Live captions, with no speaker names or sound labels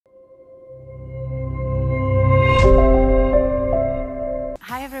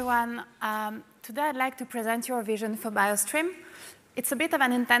Today I'd like to present you our vision for Biostream. It's a bit of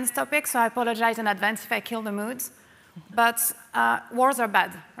an intense topic, so I apologize in advance if I kill the mood. But wars are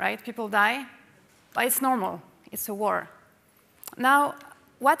bad, right? People die, but it's normal. It's a war. Now,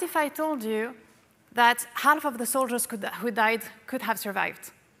 what if I told you that half of the soldiers who died could have survived?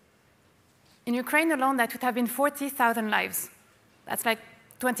 In Ukraine alone, that would have been 40,000 lives. That's like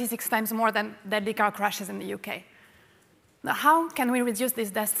 26 times more than deadly car crashes in the UK. Now, how can we reduce this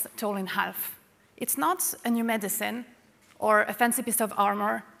death toll in half? It's not a new medicine or a fancy piece of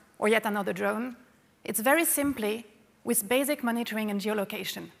armor or yet another drone. It's very simply with basic monitoring and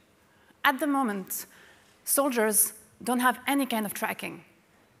geolocation. At the moment, soldiers don't have any kind of tracking.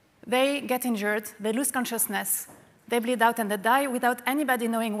 They get injured, they lose consciousness, they bleed out and they die without anybody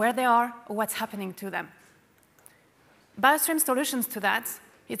knowing where they are or what's happening to them. Biostream's solutions to that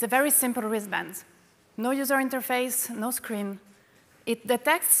is a very simple wristband. No user interface, no screen. It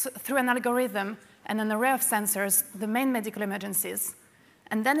detects through an algorithm and an array of sensors the main medical emergencies,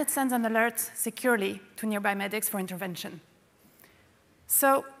 and then it sends an alert securely to nearby medics for intervention.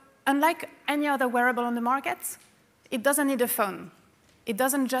 So, unlike any other wearable on the market, it doesn't need a phone. It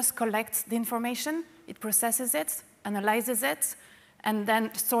doesn't just collect the information, it processes it, analyzes it, and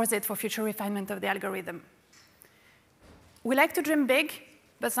then stores it for future refinement of the algorithm. We like to dream big,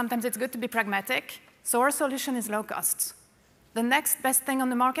 but sometimes it's good to be pragmatic, so our solution is low cost. The next best thing on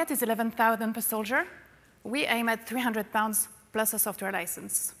the market is 11,000 per soldier. We aim at £300 plus a software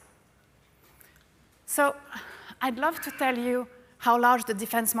license. So I'd love to tell you how large the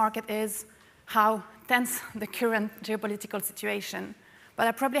defense market is, how tense the current geopolitical situation, but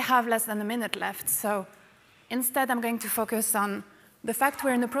I probably have less than a minute left, so instead I'm going to focus on the fact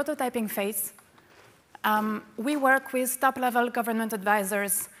we're in the prototyping phase. We work with top-level government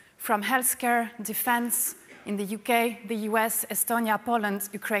advisors from healthcare, defense, in the UK, the US, Estonia, Poland,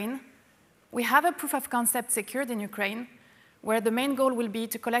 Ukraine. We have a proof of concept secured in Ukraine, where the main goal will be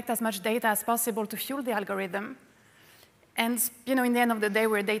to collect as much data as possible to fuel the algorithm. And in the end of the day,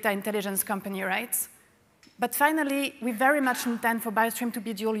 we're a data intelligence company, right? But finally, we very much intend for Biostream to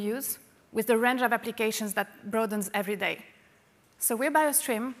be dual use with the range of applications that broadens every day. So we're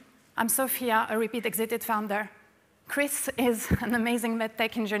Biostream. I'm Sophia, a repeat exited founder. Chris is an amazing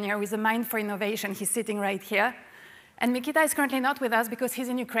medtech engineer with a mind for innovation. He's sitting right here. And Mikita is currently not with us because he's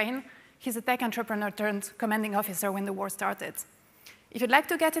in Ukraine. He's a tech entrepreneur turned commanding officer when the war started. If you'd like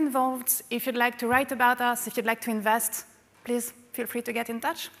to get involved, if you'd like to write about us, if you'd like to invest, please feel free to get in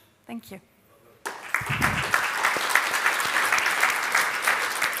touch. Thank you.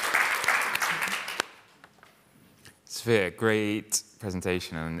 Sophia, great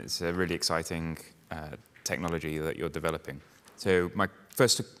presentation, and it's a really exciting technology that you're developing. So my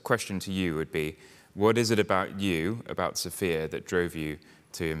first question to you would be, what is it about you, about Sophia, that drove you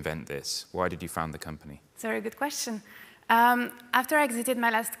to invent this? Why did you found the company? It's a very good question. After I exited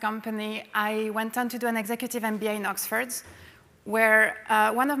my last company, I went on to do an executive MBA in Oxford, where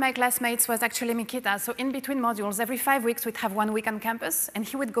one of my classmates was actually Mikita. So in between modules, every 5 weeks, we'd have 1 week on campus, and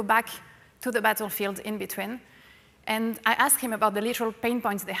he would go back to the battlefield in between. And I asked him about the literal pain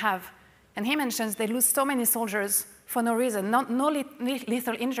points they have. And he mentions they lose so many soldiers for no reason, no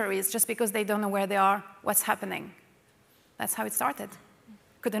lethal injuries, just because they don't know where they are, what's happening. That's how it started.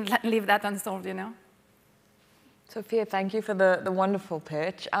 Couldn't leave that unsolved, Sophia, thank you for the wonderful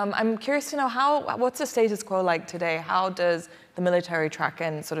pitch. I'm curious to know what's the status quo like today? How does the military track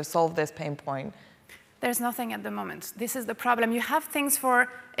and sort of solve this pain point? There's nothing at the moment. This is the problem. You have things for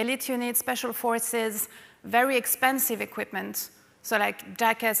elite units, special forces, very expensive equipment, so like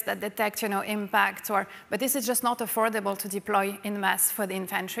jackets that detect, impact, but this is just not affordable to deploy in mass for the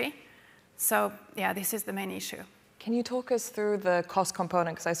infantry. So yeah, this is the main issue. Can you talk us through the cost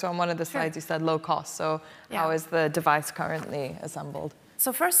component? Because I saw on one of the slides you said low cost. So yeah. How is the device currently assembled?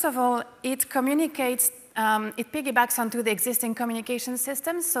 So first of all, it communicates, it piggybacks onto the existing communication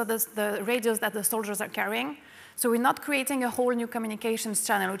systems, so the radios that the soldiers are carrying. So we're not creating a whole new communications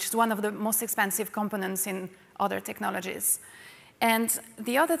channel, which is one of the most expensive components in other technologies. And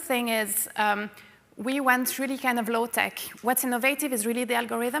the other thing is, we went really kind of low tech. What's innovative is really the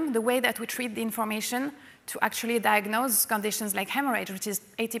algorithm, the way that we treat the information to actually diagnose conditions like hemorrhage, which is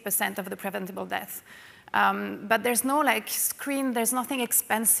 80% of the preventable death. But there's no screen, there's nothing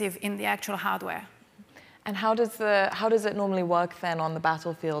expensive in the actual hardware. And how does it normally work then on the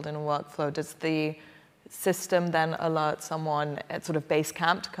battlefield in a workflow? Does the system then alert someone at sort of base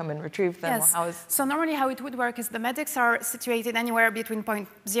camp to come and retrieve them? Yes. So normally how it would work is the medics are situated anywhere between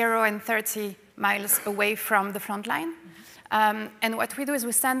 0 and 30 miles away from the front line. And what we do is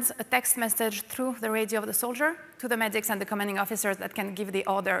we send a text message through the radio of the soldier to the medics and the commanding officers that can give the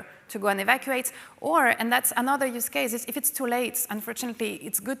order to go and evacuate. Or, and that's another use case, is if it's too late, unfortunately,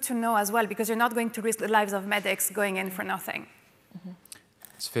 it's good to know as well, because you're not going to risk the lives of medics going in for nothing. Mm-hmm.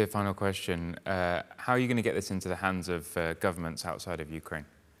 Sophia, final question. How are you going to get this into the hands of governments outside of Ukraine?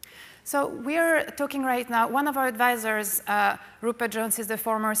 So we're talking right now, one of our advisors, Rupert Jones, is the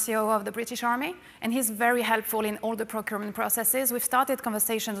former COO of the British Army, and he's very helpful in all the procurement processes. We've started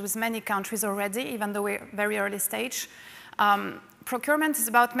conversations with many countries already, even though we're very early stage. Procurement is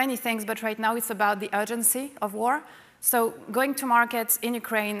about many things, but right now it's about the urgency of war. So going to markets in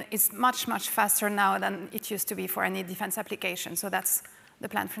Ukraine is much, much faster now than it used to be for any defense application. So that's the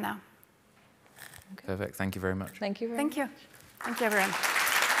plan for now. Okay. Perfect. Thank you very much. Thank you very much. Thank you. Thank you, everyone.